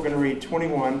 This is what we're going to read,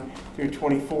 21 through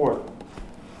 24.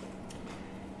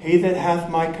 He that hath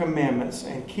my commandments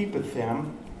and keepeth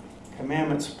them,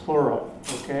 commandments plural,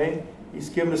 okay? He's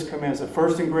given us commands. The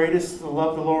first and greatest, to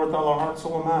love the Lord with all our heart,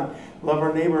 soul, and mind. Love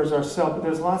our neighbor as ourselves. But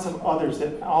there's lots of others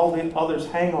that all the others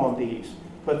hang on these,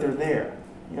 but they're there.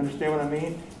 You understand what I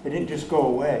mean? They didn't just go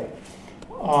away.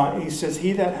 He says,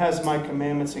 he that has my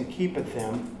commandments and keepeth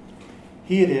them,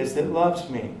 he it is that loves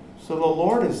me. So the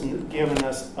Lord has given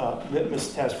us a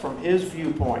litmus test from His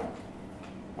viewpoint.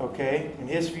 Okay? And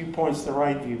His viewpoint's the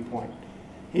right viewpoint.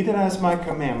 He that has my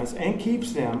commandments and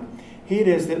keeps them, he it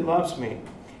is that loves me.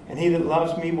 And he that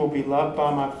loves me will be loved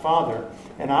by my Father,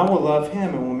 and I will love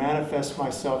him and will manifest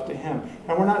myself to him.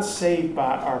 Now, we're not saved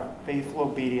by our faithful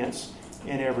obedience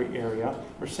in every area.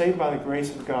 We're saved by the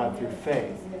grace of God through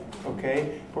faith.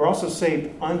 Okay? We're also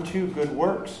saved unto good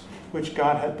works, which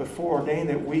God had before ordained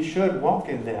that we should walk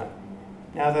in them.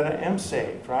 Now that I am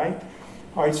saved, right?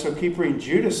 All right, so keep reading.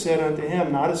 Judas said unto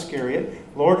him, not Iscariot,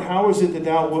 Lord, how is it that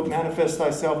thou wilt manifest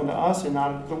thyself unto us and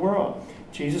not unto the world?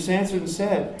 Jesus answered and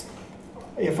said,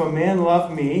 if a man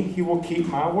love me, he will keep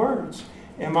my words.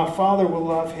 And my Father will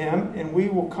love him, and we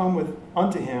will come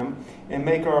unto him, and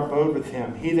make our abode with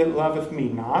him. He that loveth me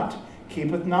not,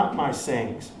 keepeth not my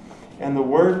sayings. And the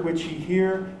word which ye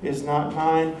hear is not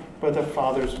mine, but the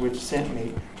Father's which sent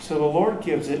me. So the Lord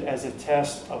gives it as a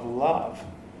test of love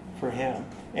for him,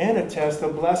 and a test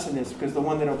of blessedness, because the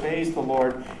one that obeys the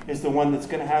Lord is the one that's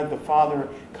going to have the Father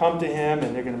come to him,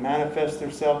 and they're going to manifest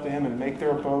themselves to him and make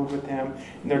their abode with him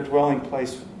and their dwelling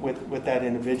place with that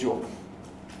individual.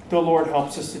 The Lord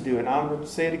helps us to do it. I'm going to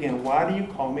say it again. Why do you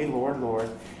call me Lord, Lord,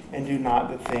 and do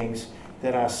not the things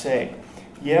that I say?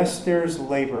 Yes, there's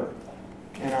labor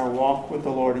in our walk with the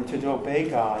Lord, and to obey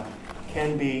God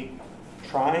can be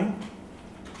trying.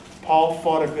 Paul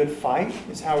fought a good fight,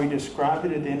 is how he described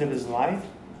it at the end of his life,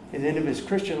 at the end of his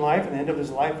Christian life, and the end of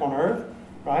his life on earth,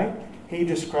 right? He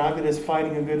described it as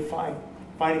fighting a good fight.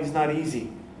 Fighting is not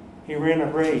easy. He ran a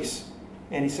race,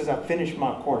 and he says, I finished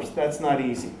my course. That's not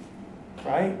easy,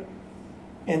 right?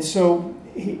 And so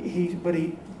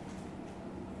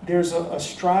there's a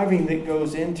striving that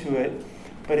goes into it,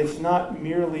 but it's not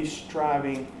merely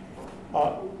striving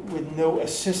with no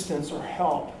assistance or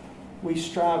help. We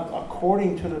strive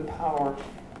according to the power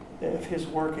of his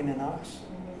working in us.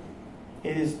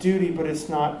 It is duty, but it's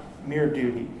not mere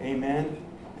duty. Amen?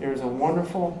 There is a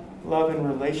wonderful love and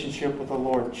relationship with the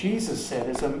Lord. Jesus said,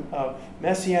 as a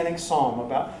messianic psalm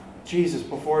about Jesus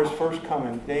before his first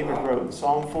coming, David wrote in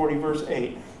Psalm 40, verse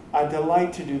 8, I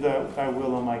delight to do thy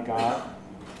will, O my God.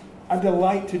 I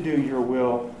delight to do your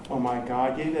will, O my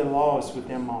God. Yea, thy law is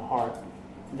within my heart.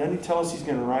 And doesn't he tell us he's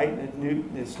going to write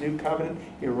this new covenant?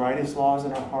 He'll write his laws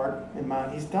in our heart and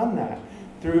mind. He's done that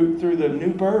through the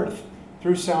new birth,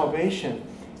 through salvation.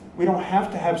 We don't have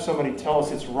to have somebody tell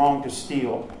us it's wrong to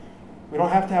steal. We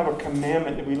don't have to have a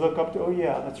commandment that we look up to. Oh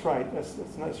yeah, that's right.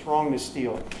 That's wrong to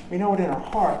steal. We know it in our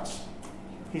hearts.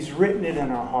 He's written it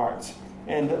in our hearts.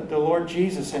 And the Lord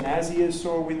Jesus, and as he is,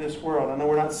 so are we in this world. I know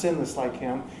we're not sinless like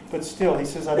him, but still, he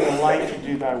says, I delight to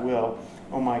do thy will,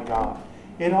 oh my God.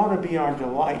 It ought to be our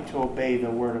delight to obey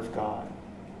the word of God.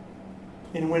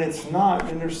 And when it's not,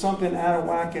 then there's something out of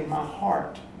whack in my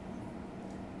heart.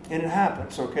 And it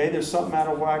happens, okay? There's something out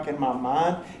of whack in my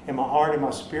mind, in my heart, in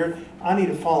my spirit. I need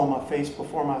to fall on my face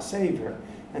before my Savior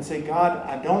and say, God,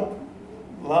 I don't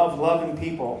love loving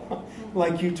people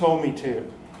like you told me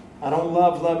to. I don't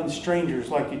love loving strangers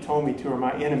like you told me to, or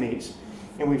my enemies.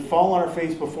 And we fall on our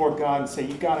face before God and say,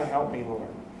 you got to help me, Lord.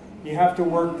 You have to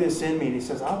work this in me. And he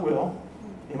says, I will.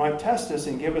 He might test us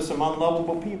and give us some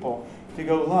unlovable people to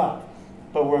go love.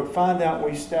 But we'll find out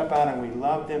when we step out and we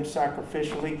love them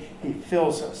sacrificially, he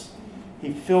fills us.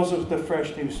 He fills us with the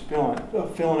fresh new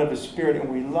filling of his Spirit, and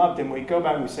we love them. We go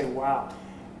back and we say, wow,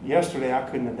 yesterday I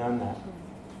couldn't have done that.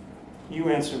 You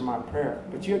answered my prayer.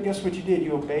 But guess what you did?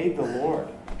 You obeyed the Lord.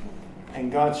 And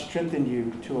God strengthened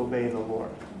you to obey the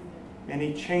Lord. And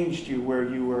he changed you where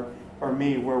you were, or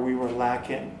me, where we were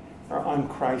lacking, or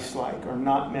unchristlike, or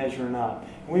not measuring up.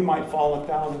 And we might fall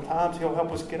 1,000 times. He'll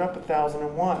help us get up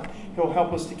 1,001. He'll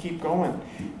help us to keep going.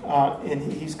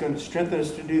 And he's going to strengthen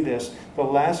us to do this. The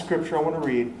last scripture I want to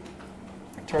read,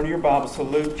 turn to your Bibles to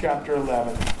Luke chapter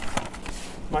 11. You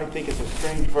might think it's a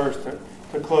strange verse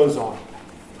to close on.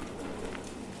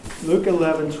 Luke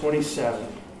 11:27.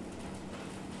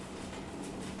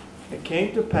 It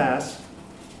came to pass,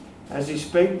 as he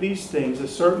spake these things, a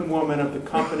certain woman of the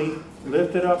company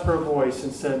lifted up her voice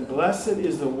and said, Blessed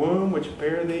is the womb which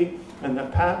bare thee, and the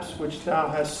paps which thou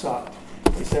hast sucked.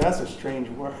 He said, that's a strange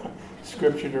word,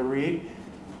 scripture to read.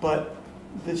 But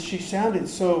she sounded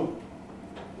so,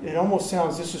 it almost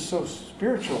sounds, this is so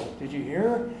spiritual. Did you hear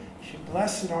her? She,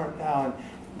 blessed art thou,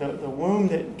 and the womb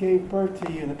that gave birth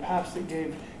to you, and the paps that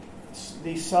gave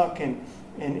thee suck, and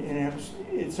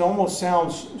it almost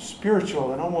sounds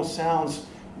spiritual. It almost sounds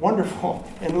wonderful.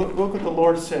 And look what the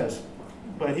Lord says.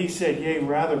 But he said, yea,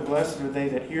 rather blessed are they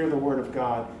that hear the word of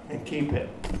God and keep it.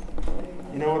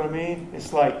 You know what I mean?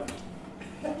 It's like,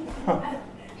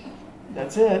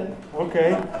 that's it.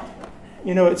 Okay.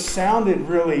 You know, it sounded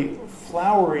really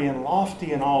flowery and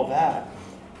lofty and all that.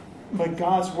 But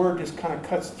God's word just kind of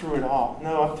cuts through it all.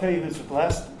 No, I'll tell you who's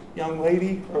blessed, young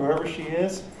lady, or whoever she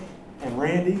is, and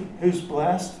Randy, who's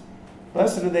blessed,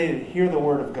 Blessed are they that hear the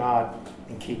word of God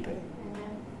and keep it.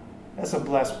 That's a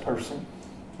blessed person.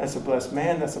 That's a blessed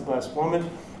man. That's a blessed woman.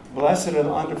 Blessed are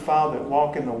the undefiled that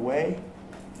walk in the way.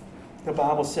 The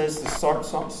Bible says to start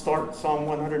Psalm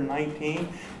 119.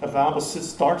 The Bible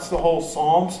starts the whole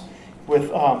Psalms with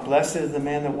blessed is the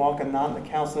man that walketh not in the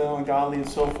counsel of the ungodly and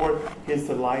so forth. His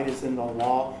delight is in the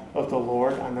law of the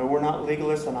Lord. I know we're not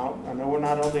legalists, and I know we're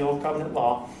not on the old covenant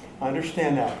law. I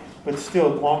understand that. But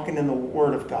still, walking in the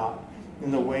word of God, in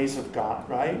the ways of God,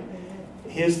 right?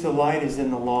 His delight is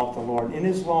in the law of the Lord. In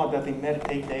his law doth he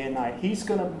meditate day and night. He's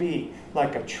going to be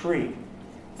like a tree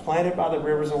planted by the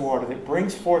rivers of water that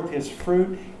brings forth his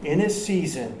fruit in his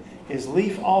season. His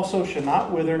leaf also shall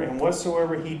not wither, and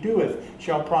whatsoever he doeth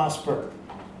shall prosper.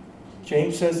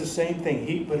 James says the same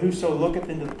thing. But whoso looketh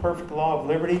into the perfect law of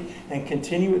liberty and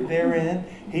continueth therein,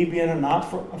 he being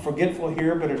a forgetful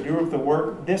hearer, but a doer of the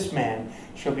work, this man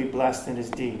shall be blessed in his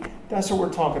deed. That's what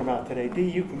we're talking about today. Dee,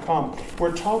 you can come.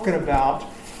 We're talking about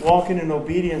walking in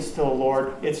obedience to the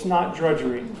Lord. It's not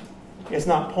drudgery. It's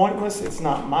not pointless. It's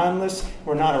not mindless.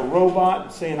 We're not a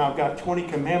robot saying, I've got 20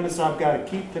 commandments I've got to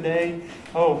keep today.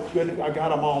 Oh, good, I got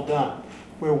them all done.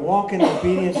 We're walking in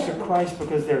obedience to Christ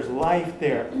because there's life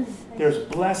there. There's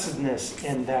blessedness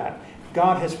in that.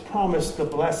 God has promised the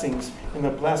blessings and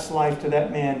the blessed life to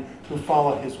that man who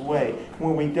followed his way.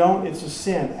 When we don't, it's a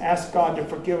sin. Ask God to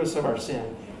forgive us of our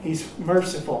sin. He's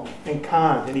merciful and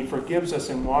kind, and he forgives us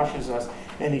and washes us,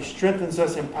 and he strengthens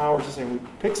us, empowers us, and he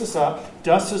picks us up,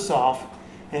 dusts us off,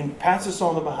 and pats us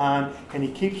on the behind, and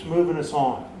he keeps moving us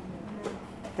on.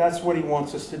 That's what he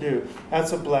wants us to do.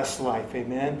 That's a blessed life,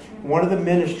 amen? One of the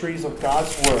ministries of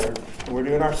God's Word, and we're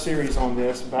doing our series on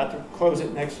this, about to close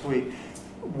it next week.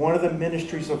 One of the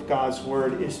ministries of God's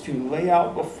Word is to lay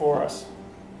out before us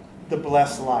the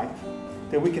blessed life,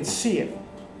 that we can see it.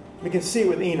 We can see it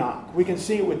with Enoch. We can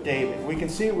see it with David. We can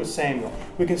see it with Samuel.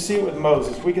 We can see it with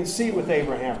Moses. We can see it with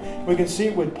Abraham. We can see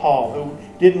it with Paul, who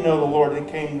didn't know the Lord and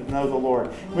came to know the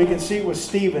Lord. We can see it with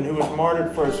Stephen, who was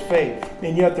martyred for his faith.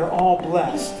 And yet they're all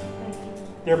blessed.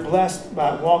 They're blessed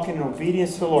by walking in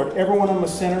obedience to the Lord. Every one of them a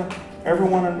sinner. Every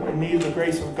one of them in need of the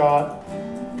grace of God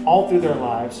all through their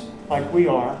lives, like we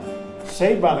are.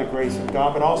 Saved by the grace of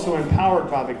God, but also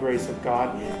empowered by the grace of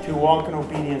God to walk in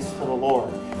obedience to the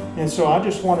Lord. And so I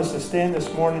just want us to stand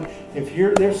this morning. If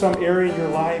there's some area in your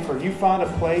life, or you find a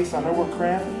place, I know we're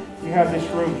cramped, you have this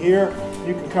room here,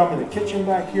 you can come in the kitchen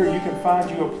back here, you can find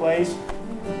you a place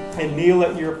and kneel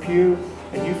at your pew,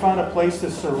 and you find a place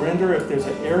to surrender. If there's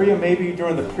an area, maybe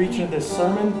during the preaching of this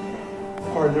sermon,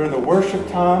 or during the worship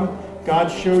time,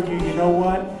 God showed you, you know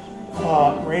what?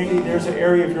 Randy, there's an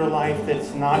area of your life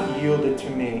that's not yielded to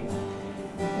me.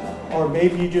 Or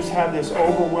maybe you just have this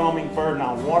overwhelming burden.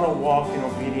 I want to walk in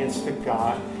obedience to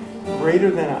God greater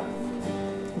than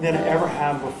I ever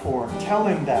have before. Tell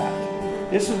him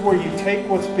that. This is where you take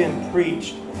what's been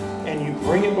preached and you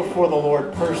bring it before the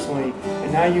Lord personally,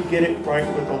 and now you get it right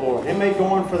with the Lord. It may go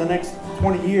on for the next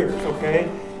 20 years, okay?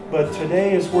 But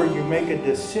today is where you make a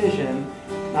decision,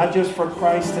 not just for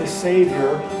Christ as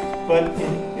Savior, but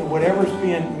in whatever's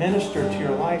being ministered to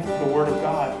your life, the Word of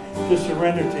God, to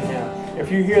surrender to him. If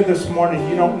you're here this morning,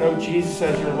 you don't know Jesus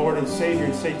as your Lord and Savior,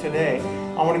 and say today,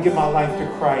 I want to give my life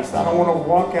to Christ. I don't want to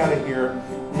walk out of here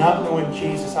not knowing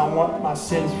Jesus. I want my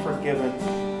sins forgiven,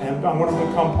 and I want to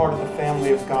become part of the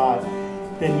family of God.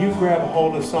 Then you grab a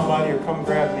hold of somebody, or come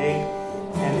grab me,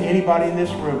 and anybody in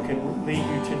this room can lead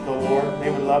you to the Lord.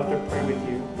 They would love to pray with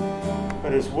you.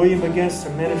 But as William begins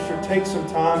to minister, take some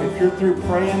time. If you're through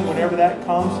praying, whenever that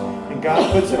comes, and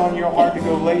God puts it on your heart to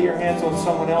go lay your hands on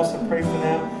someone else and pray for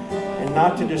them, and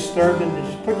not to disturb them, to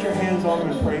just put your hands on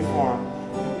them and pray for them,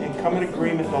 and come in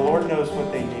agreement. The Lord knows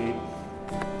what they need.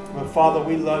 But Father,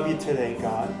 we love you today,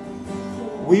 God.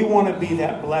 We want to be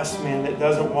that blessed man that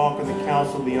doesn't walk in the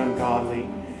counsel of the ungodly.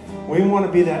 We want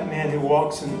to be that man who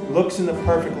walks and looks in the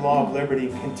perfect law of liberty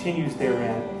and continues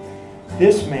therein.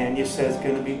 This man, you say, is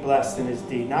going to be blessed in his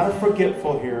deed. Not a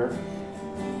forgetful hearer,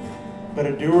 but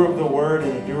a doer of the word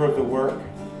and a doer of the work.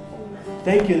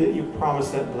 Thank you that you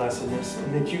promised that blessedness,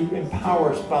 and that you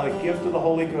empower us by the gift of the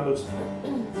Holy Ghost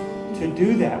to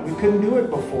do that. We couldn't do it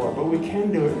before, but we can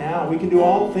do it now. We can do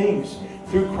all things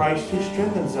through Christ who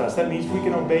strengthens us. That means we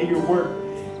can obey your word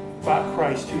by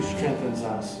Christ who strengthens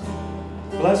us.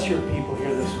 Bless your people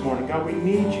here this morning. God, we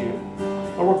need you.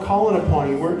 Lord, we're calling upon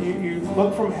you. You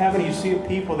look from heaven, you see a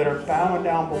people that are bowing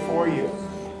down before you.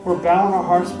 We're bowing our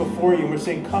hearts before you, and we're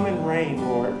saying, come and reign,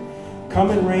 Lord. Come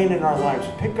and reign in our lives.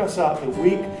 Pick us up, the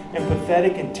weak and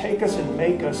pathetic, and take us and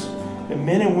make us the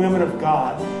men and women of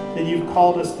God that you've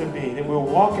called us to be. That we'll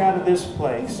walk out of this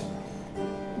place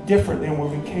different than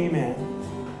when we came in.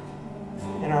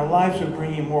 And and our lives would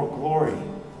bring you more glory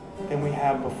than we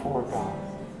have before, God.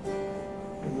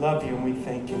 We love you and we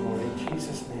thank you, Lord, in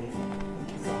Jesus' name.